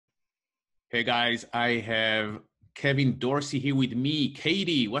Hey guys, I have Kevin Dorsey here with me.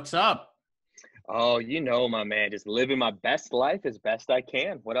 KD, what's up? Oh, my man, just living my best life as best I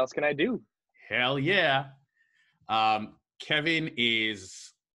can. What else can I do? Hell yeah. Kevin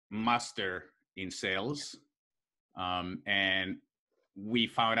is master in sales. And we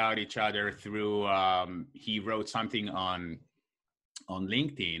found out each other through he wrote something on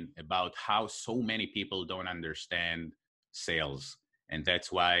LinkedIn about how so many people don't understand sales. And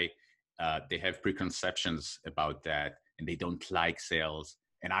that's why they have preconceptions about that and they don't like sales.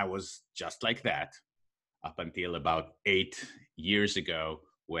 And I was just like that up until about 8 years ago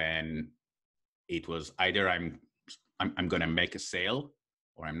when it was either I'm going to make a sale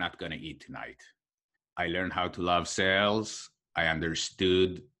or I'm not going to eat tonight. I learned how to love sales. I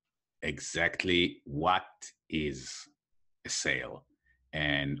understood exactly what is a sale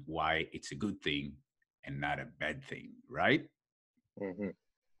and why it's a good thing and not a bad thing, right? hmm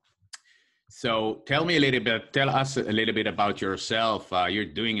So tell us a little bit about yourself.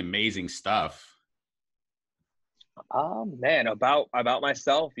 You're doing amazing stuff. Man, about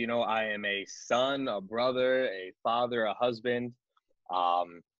myself, I am a son, a brother, a father, a husband.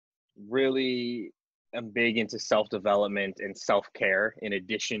 Um, really am big into self-development and self-care in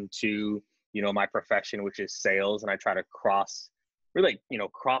addition to, my profession, which is sales, and I try to cross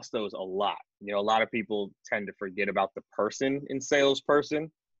those a lot. A lot of people tend to forget about the person in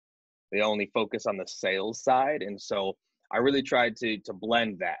salesperson. They only focus on the sales side. And so I really tried to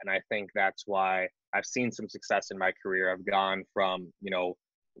blend that. And I think that's why I've seen some success in my career. I've gone from,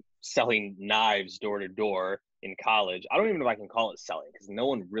 selling knives door to door in college. I don't even know if I can call it selling because no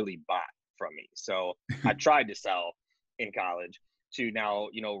one really bought from me. So I tried to sell in college to now,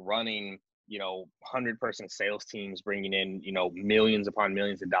 running, 100-person sales teams, bringing in, millions upon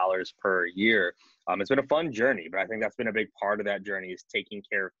millions of dollars per year. It's been a fun journey, but I think that's been a big part of that journey is taking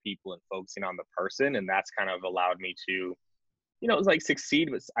care of people and focusing on the person. And that's kind of allowed me to, it's like succeed,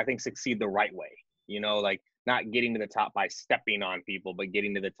 but I think succeed the right way, like not getting to the top by stepping on people, but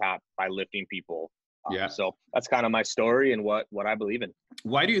getting to the top by lifting people. Yeah. So that's kind of my story and what I believe in.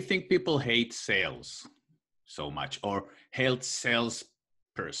 Why do you think people hate sales so much or hate sales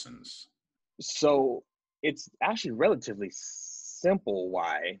persons? So it's actually relatively simple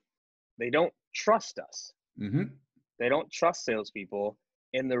why they don't trust us. Mm-hmm. They don't trust salespeople.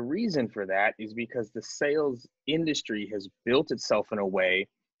 And the reason for that is because the sales industry has built itself in a way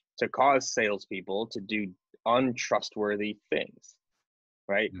to cause salespeople to do untrustworthy things,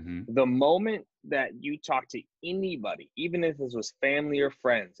 right? Mm-hmm. The moment that you talk to anybody, even if this was family or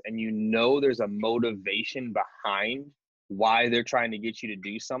friends, and there's a motivation behind why they're trying to get you to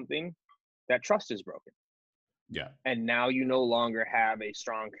do something, that trust is broken. Yeah. And now you no longer have a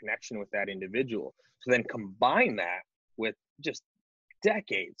strong connection with that individual. So then combine that with just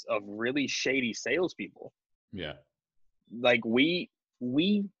decades of really shady salespeople. Yeah. Like we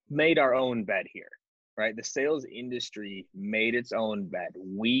made our own bed here, right? The sales industry made its own bed.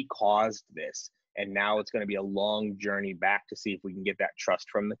 We caused this, and now it's going to be a long journey back to see if we can get that trust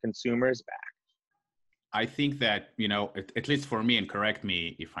from the consumers back. I think that, at least for me, and correct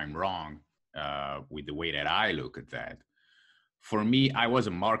me if I'm wrong with the way that I look at that. For me, I was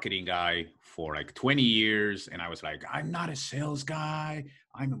a marketing guy for like 20 years. And I was like, I'm not a sales guy.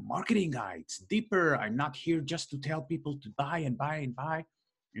 I'm a marketing guy. It's deeper. I'm not here just to tell people to buy and buy and buy.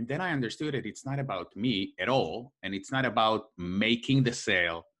 And then I understood that it's not about me at all. And it's not about making the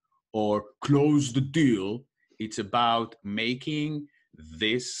sale or close the deal. It's about making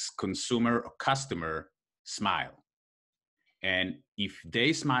this consumer or customer smile. And if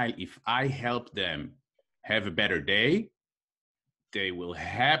they smile, if I help them have a better day, they will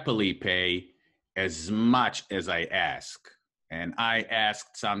happily pay as much as I ask. And I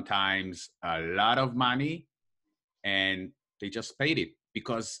asked sometimes a lot of money and they just paid it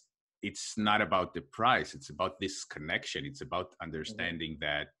because it's not about the price. It's about this connection. It's about understanding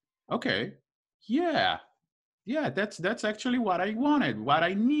that, okay, yeah, that's actually what I wanted, what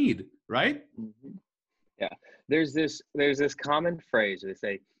I need, right? Mm-hmm. Yeah. There's this common phrase where they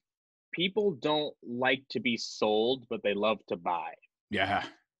say, people don't like to be sold, but they love to buy. Yeah.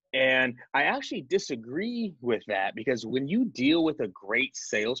 And I actually disagree with that because when you deal with a great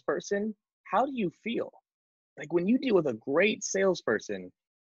salesperson, how do you feel? Like when you deal with a great salesperson,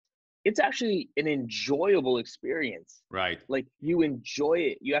 it's actually an enjoyable experience. Right. Like you enjoy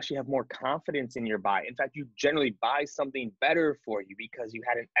it. You actually have more confidence in your buy. In fact, you generally buy something better for you because you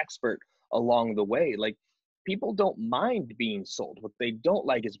had an expert along the way. Like people don't mind being sold. What they don't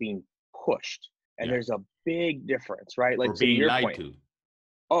like is being pushed. And Yeah. there's a big difference, right? Or Like, so to being your lied point, to.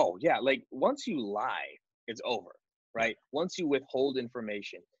 oh, yeah. Like once you lie, it's over, Yeah. right? Once you withhold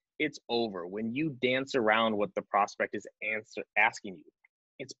information, it's over. When you dance around what the prospect is asking you,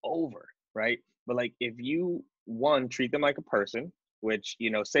 it's over, right? But like if you one treat them like a person, which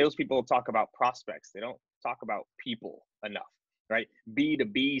salespeople talk about prospects, they don't talk about people enough, right?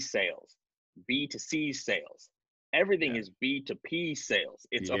 B2B sales, B2C sales, everything is B2P sales.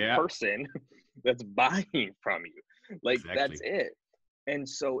 It's a person that's buying from you. Like Exactly. that's it. And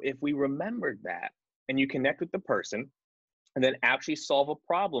so if we remembered that and you connect with the person and then actually solve a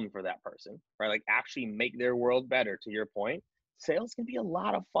problem for that person, right? Like actually make their world better, to your point, sales can be a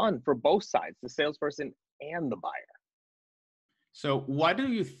lot of fun for both sides, the salesperson and the buyer. So what do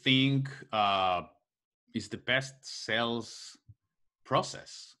you think is the best sales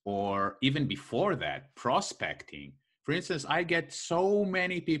process, or even before that, prospecting? For instance, I get so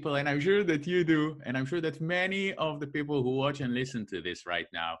many people, and I'm sure that you do, and I'm sure that many of the people who watch and listen to this right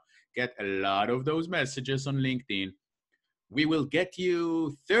now get a lot of those messages on LinkedIn. We will get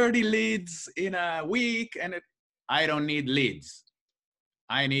you 30 leads in a week, and I don't need leads.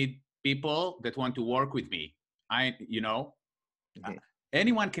 I need people that want to work with me.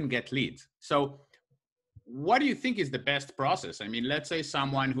 Anyone can get leads. So what do you think is the best process? I mean, let's say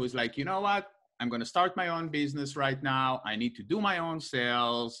someone who's like, you know what, I'm going to start my own business right now. I need to do my own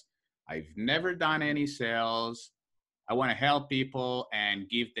sales. I've never done any sales. I want to help people and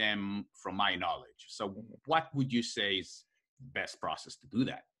give them from my knowledge. So what would you say is the best process to do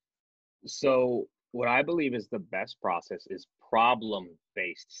that? So what I believe is the best process is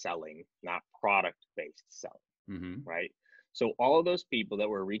problem-based selling, not product-based selling, right? So all of those people that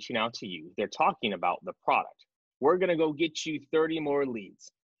were reaching out to you, they're talking about the product. We're going to go get you 30 more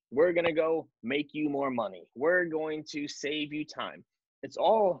leads. We're going to go make you more money. We're going to save you time. It's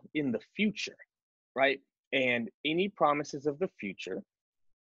all in the future, right? And any promises of the future,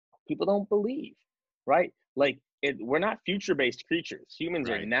 people don't believe, right? Like we're not future-based creatures. Humans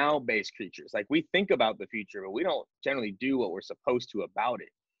are now-based creatures. Like we think about the future, but we don't generally do what we're supposed to about it.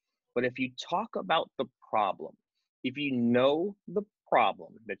 But if you talk about the problem, if you know the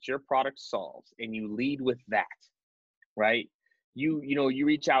problem that your product solves and you lead with that, right? You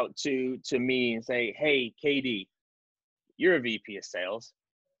reach out to me and say, hey, KD, you're a VP of sales.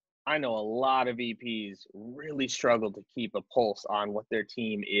 I know a lot of VPs really struggle to keep a pulse on what their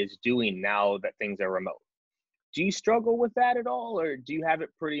team is doing now that things are remote. Do you struggle with that at all, or do you have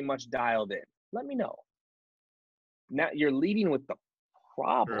it pretty much dialed in? Let me know. Now you're leading with the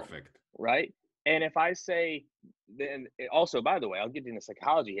problem. Perfect. Right? And if I say, then also, by the way, I'll get into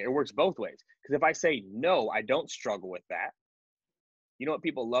psychology here. It works both ways. Because if I say, no, I don't struggle with that, you know what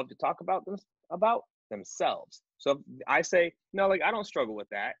people love to talk about themselves. So if I say, no, like I don't struggle with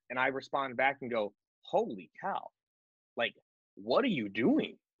that, and I respond back and go, holy cow, like, what are you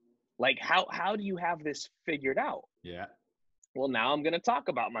doing? Like, how do you have this figured out? Yeah. Well, now I'm going to talk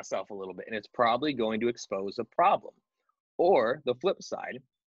about myself a little bit, and it's probably going to expose a problem. Or the flip side,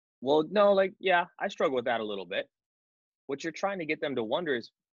 well, no, like, yeah, I struggle with that a little bit. What you're trying to get them to wonder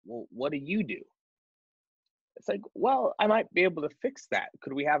is, well, what do you do? It's like, well, I might be able to fix that.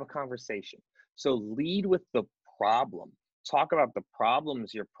 Could we have a conversation? So lead with the problem. Talk about the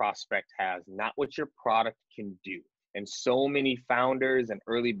problems your prospect has, not what your product can do. And so many founders and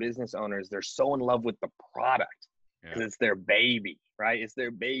early business owners, they're so in love with the product because it's their baby, right? It's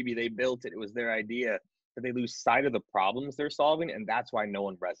their baby. They built it. It was their idea. But they lose sight of the problems they're solving, and that's why no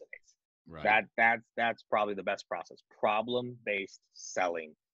one resonates. Right. That's probably the best process. Problem-based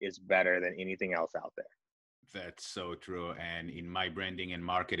selling is better than anything else out there. That's so true. And in my branding and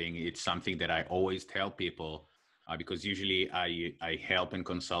marketing, it's something that I always tell people because usually I help and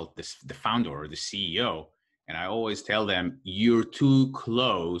consult the founder or the CEO. And I always tell them, you're too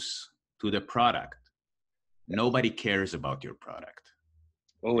close to the product. Nobody cares about your product.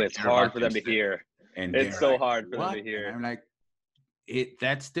 Oh, it's hard for them to hear. And it's so hard for them to hear. And I'm like,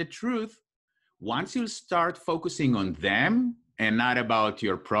 that's the truth. Once you start focusing on them and not about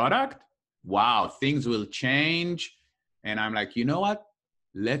your product, wow, things will change. And I'm like, you know what?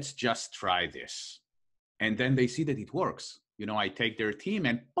 Let's just try this. And then they see that it works. I take their team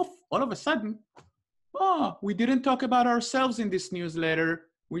and poof, all of a sudden, we didn't talk about ourselves in this newsletter.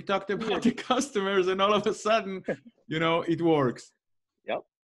 We talked about the customers, and all of a sudden, it works. Yep.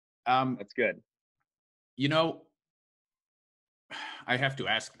 That's good. I have to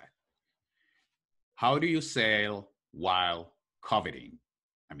ask that. How do you sell while coveting?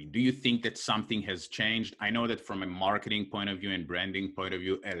 I mean, do you think that something has changed? I know that from a marketing point of view and branding point of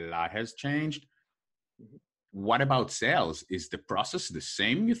view, a lot has changed. What about sales? Is the process the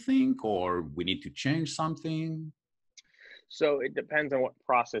same, you think, or we need to change something? So it depends on what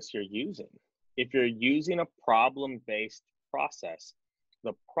process you're using. If you're using a problem-based process,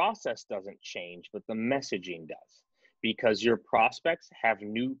 The process doesn't change, but the messaging does, because your prospects have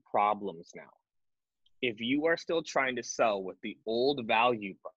new problems now. If you are still trying to sell with the old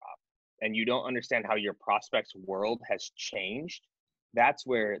value prop and you don't understand how your prospect's world has changed, that's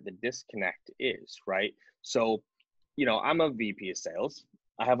where the disconnect is, right? So, I'm a VP of sales.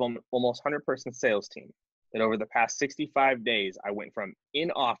 I have an almost 100-person sales team that over the past 65 days, I went from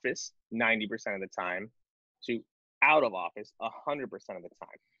in office 90% of the time to out of office 100% of the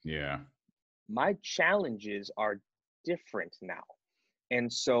time. Yeah. My challenges are different now.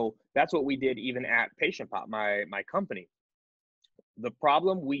 And so that's what we did even at PatientPop, my company. The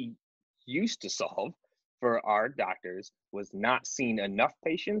problem we used to solve for our doctors was not seeing enough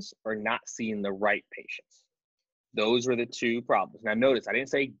patients or not seeing the right patients. Those were the two problems. Now notice, I didn't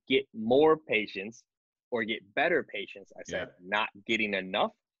say get more patients or get better patients. I said not getting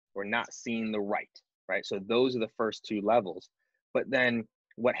enough or not seeing the right? So those are the first two levels. But then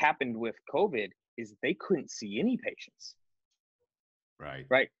what happened with COVID is they couldn't see any patients.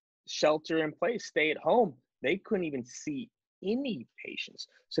 Right? Shelter in place, stay at home. They couldn't even see any patients.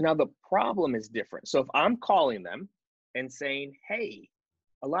 So now the problem is different. So if I'm calling them and saying, hey,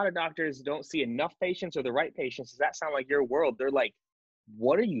 a lot of doctors don't see enough patients or the right patients, does that sound like your world? They're like,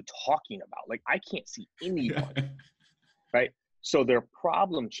 what are you talking about? Like, I can't see anyone, right? So their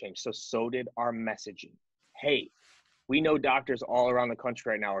problem changed. So did our messaging. Hey, we know doctors all around the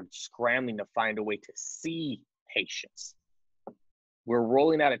country right now are scrambling to find a way to see patients. We're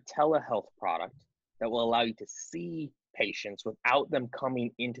rolling out a telehealth product that will allow you to see patients without them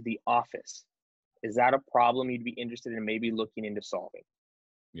coming into the office. Is that a problem you'd be interested in maybe looking into solving?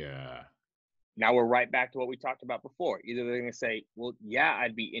 Yeah. Now we're right back to what we talked about before. Either they're going to say, well, yeah,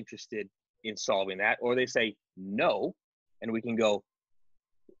 I'd be interested in solving that, or they say no, and we can go,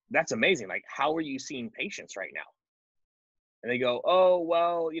 that's amazing. Like, how are you seeing patients right now? And they go, oh,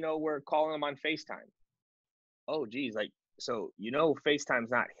 well, we're calling them on FaceTime. Oh, geez, like, so, FaceTime's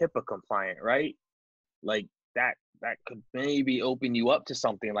not HIPAA compliant, right? Like that could maybe open you up to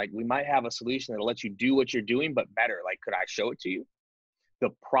something. Like, we might have a solution that'll let you do what you're doing, but better. Like, could I show it to you? The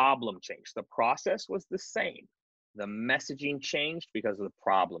problem changed. The process was the same. The messaging changed because the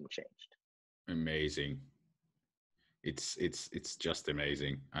problem changed. Amazing. It's just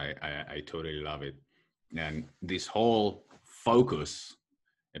amazing. I totally love it. And this whole focus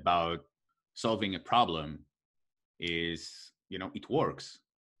about solving a problem is, it works.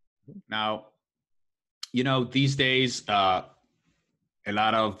 Now, these days, a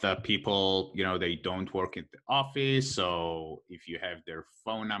lot of the people, they don't work at the office. So if you have their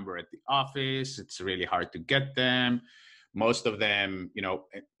phone number at the office, it's really hard to get them. Most of them,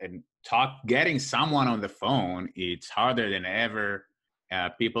 and getting someone on the phone, it's harder than ever.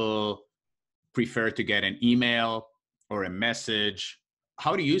 People prefer to get an email or a message.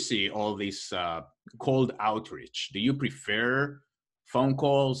 How do you see all this cold outreach? Do you prefer phone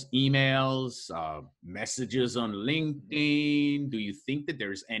calls, emails, messages on LinkedIn? Do you think that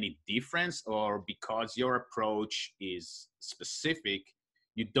there's any difference, or because your approach is specific,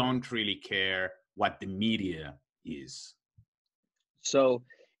 you don't really care what the media is? So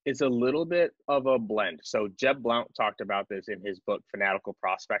it's a little bit of a blend. So Jeb Blount talked about this in his book, Fanatical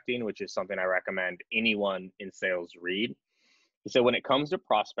Prospecting, which is something I recommend anyone in sales read. So when it comes to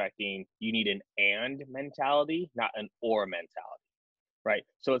prospecting, you need an and mentality, not an or mentality, right?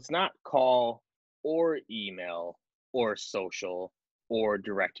 So it's not call or email or social or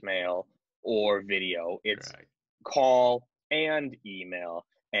direct mail or video. It's call and email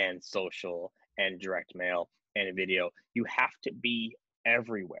and social and direct mail and video. You have to be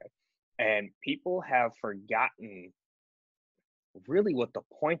everywhere. And people have forgotten really what the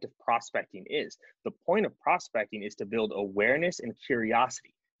point of prospecting is. The point of prospecting is to build awareness and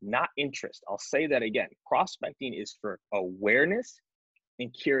curiosity, not interest. I'll say that again. Prospecting is for awareness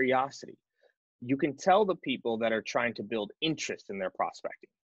and curiosity. You can tell the people that are trying to build interest in their prospecting,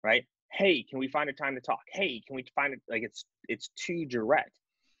 right? Hey, can we find a time to talk? Hey, can we find it? Like, it's too direct.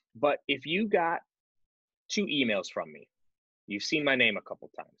 But if you got 2 emails from me, you've seen my name a couple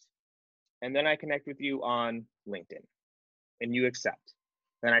times, and then I connect with you on LinkedIn and you accept.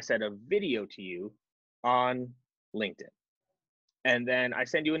 Then I send a video to you on LinkedIn. And then I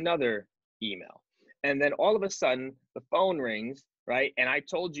send you another email. And then all of a sudden the phone rings, right? And I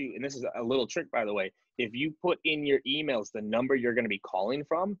told you, and this is a little trick, by the way, if you put in your emails the number you're going to be calling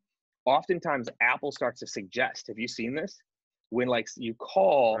from, oftentimes Apple starts to suggest, have you seen this? When like you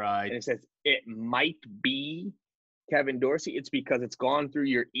call and it says it might be Kevin Dorsey, it's because it's gone through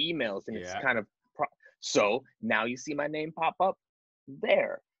your emails and it's kind of, so now you see my name pop up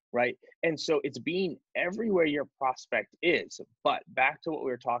there. right? And so it's being everywhere your prospect is. But back to what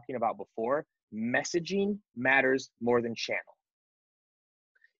we were talking about before, messaging matters more than channel.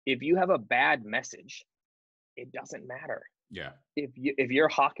 If you have a bad message, it doesn't matter. Yeah. If you're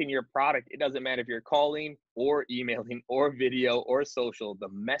hawking your product, it doesn't matter if you're calling or emailing or video or social, the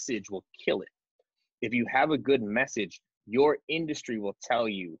message will kill it. If you have a good message, your industry will tell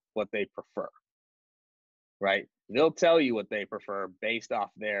you what they prefer, right? They'll tell you what they prefer based off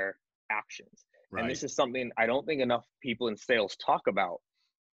their actions. Right. And this is something I don't think enough people in sales talk about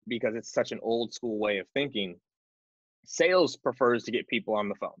because it's such an old school way of thinking. Sales prefers to get people on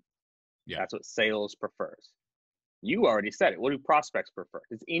the phone. Yeah. That's what sales prefers. You already said it. What do prospects prefer?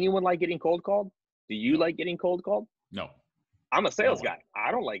 Does anyone like getting cold called? Do you like getting cold called? No. I'm a sales guy. I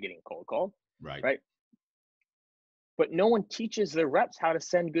don't like getting cold called. Right. Right. But no one teaches their reps how to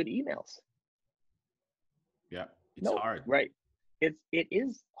send good emails. Yeah. It's hard. Right. It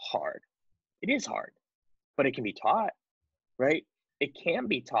is hard. It is hard, but it can be taught, right? It can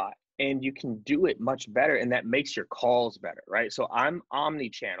be taught and you can do it much better. And that makes your calls better, right? So I'm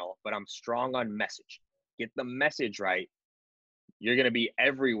omni-channel, but I'm strong on message. Get the message right. You're going to be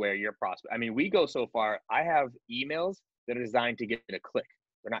everywhere your prospect. I mean, we go so far. I have emails that are designed to get a click.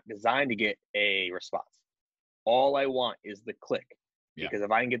 They're not designed to get a response. All I want is the click. Because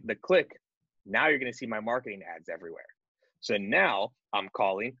if I can get the click, now you're going to see my marketing ads everywhere. So now I'm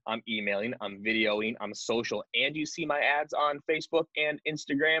calling, I'm emailing, I'm videoing, I'm social, and you see my ads on Facebook and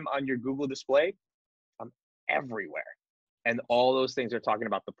Instagram on your Google display. I'm everywhere. And all those things are talking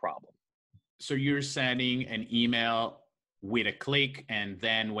about the problem. So you're sending an email with a click, and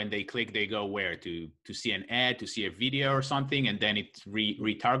then when they click, they go where? To see an ad, to see a video or something, and then it's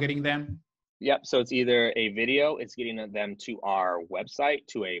retargeting them? Yep. So it's either a video, it's getting them to our website,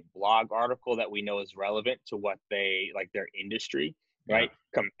 to a blog article that we know is relevant to what they like, their industry, right?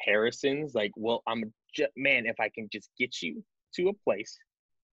 Yeah. Comparisons, like, well, man, if I can just get you to a place,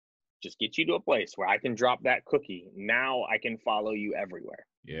 where I can drop that cookie, now I can follow you everywhere.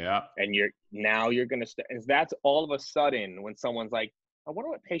 Yeah. And you're going to, and that's all of a sudden when someone's like, I wonder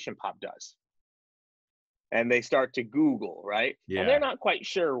what PatientPop does. And they start to Google, right? Yeah. And they're not quite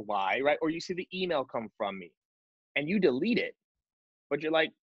sure why, right? Or you see the email come from me and you delete it, but you're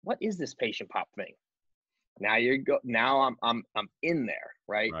like, what is this PatientPop thing? Now I'm in there,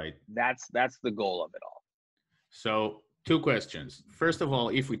 right? Right. That's the goal of it all. So 2 questions. First of all,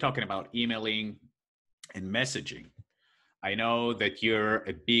 if we're talking about emailing and messaging, I know that you're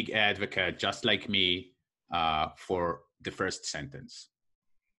a big advocate, just like me, for the first sentence.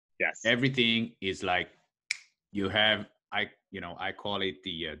 Yes. Everything is like, you have, I call it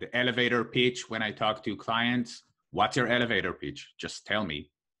the elevator pitch when I talk to clients. What's your elevator pitch? Just tell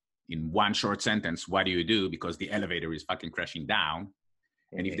me in one short sentence, what do you do? Because the elevator is fucking crashing down.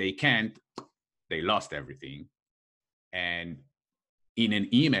 Mm-hmm. And if they can't, they lost everything. And in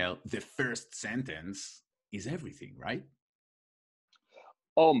an email, the first sentence is everything, right?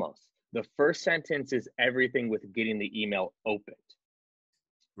 Almost. The first sentence is everything with getting the email opened.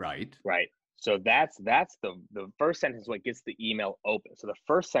 Right. Right. So that's the first sentence, what gets the email open. So the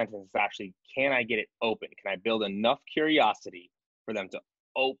first sentence is actually, can I get it open? Can I build enough curiosity for them to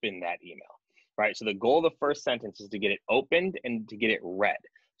open that email? Right. So the goal of the first sentence is to get it opened and to get it read.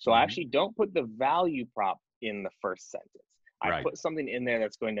 So I actually don't put the value prop in the first sentence. I put something in there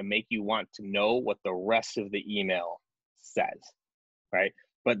that's going to make you want to know what the rest of the email says. Right.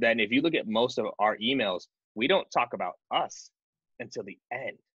 But then if you look at most of our emails, we don't talk about us until the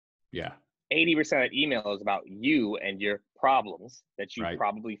end. Yeah. 80% of email is about you and your problems that you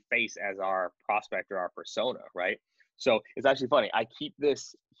probably face as our prospect or our persona, right? So it's actually funny. I keep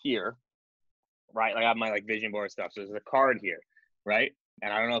this here, right? Like I have my vision board stuff. So there's a card here, right?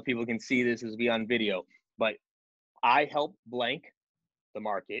 And I don't know if people can see this as be on video, but I help blank the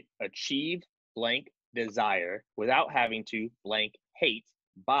market achieve blank desire without having to blank hate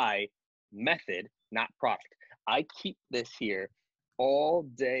by method, not product. I keep this here all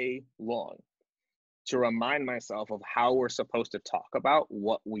day long to remind myself of how we're supposed to talk about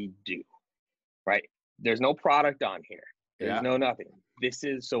what we do, right? There's no product on here. There's no nothing. This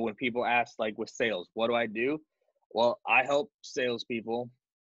is, so when people ask with sales, what do I do? Well, I help salespeople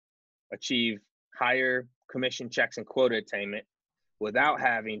achieve higher commission checks and quota attainment without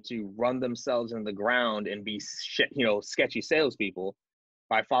having to run themselves in the ground and be sketchy salespeople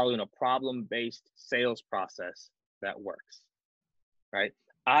by following a problem-based sales process that works, right?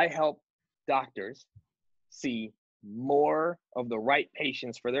 I help doctors see more of the right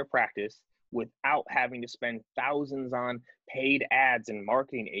patients for their practice without having to spend thousands on paid ads and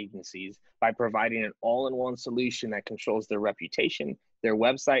marketing agencies by providing an all-in-one solution that controls their reputation their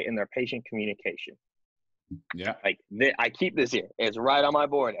website, and their patient communication. Yeah. Like I keep this here. It's right on my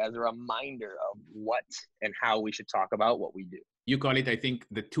board as a reminder of what and how we should talk about what we do. You call it, I think,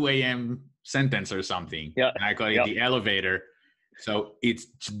 the 2 a.m. sentence or something. Yeah. And I call it the elevator. So it's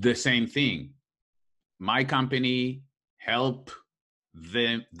the same thing. My company help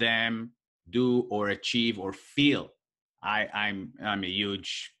them do or achieve or feel. I'm a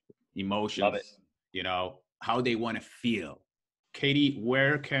huge emotions. Love it. You know, how they want to feel. Katie,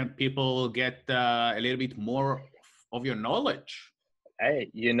 where can people get a little bit more of your knowledge?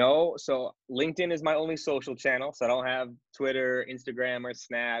 Hey, so LinkedIn is my only social channel. So I don't have Twitter, Instagram, or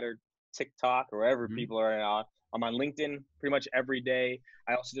Snap or TikTok or wherever people are on. I'm on LinkedIn pretty much every day.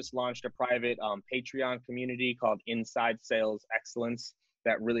 I also just launched a private Patreon community called Inside Sales Excellence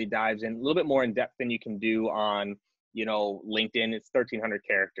that really dives in a little bit more in depth than you can do on LinkedIn. It's 1,300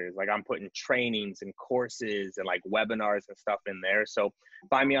 characters. Like, I'm putting trainings and courses and like webinars and stuff in there. So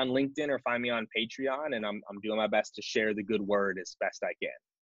find me on LinkedIn or find me on Patreon, and I'm doing my best to share the good word as best I can.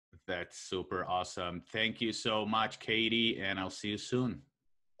 That's super awesome. Thank you so much, Katie, and I'll see you soon.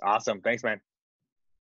 Awesome. Thanks, man.